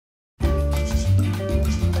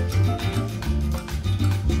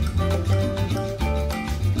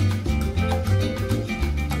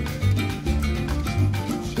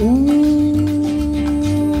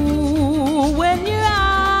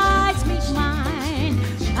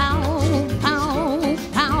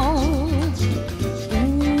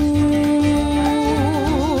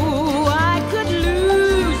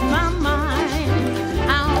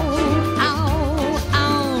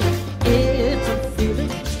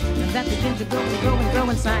begins to grow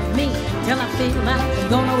inside me till I feel like I'm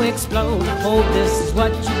gonna explode. Oh, this is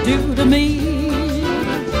what you do to me.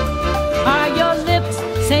 Are your lips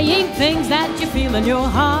saying things that you feel in your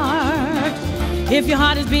heart? If your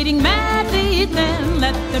heart is beating madly, then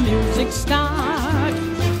let the music start.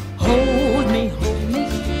 Hold me, hold me.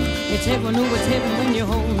 It's heaven, oh, it's heaven when you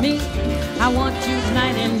hold me. I want you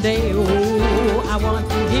night and day. Oh, I want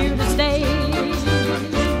you here to stay.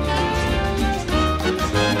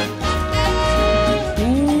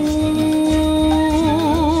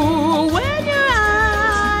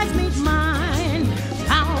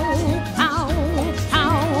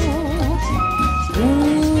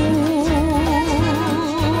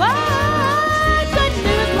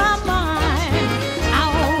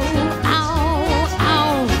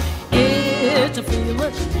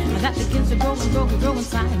 That begins to grow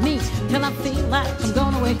inside me till I feel like I'm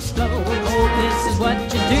gonna explode. Oh, this is what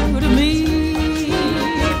you do to me.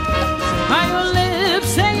 Are your lips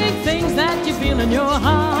saying things that you feel in your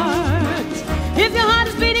heart? If your heart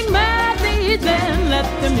is beating madly, then let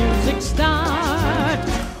the music start.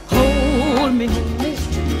 Hold me,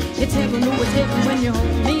 it's heaven, oh, it's heaven when you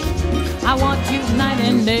hold me. I want you night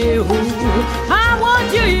and day, oh, I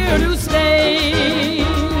want you here to stay.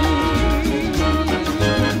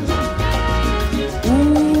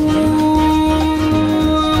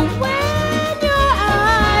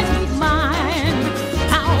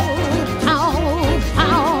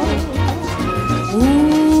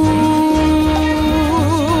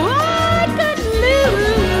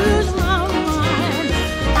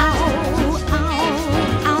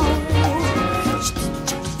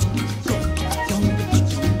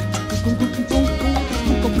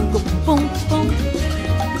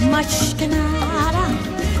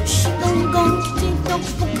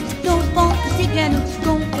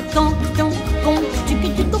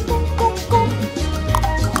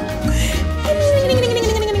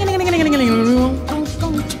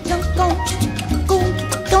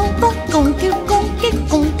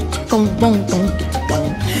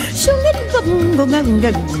 Sung it,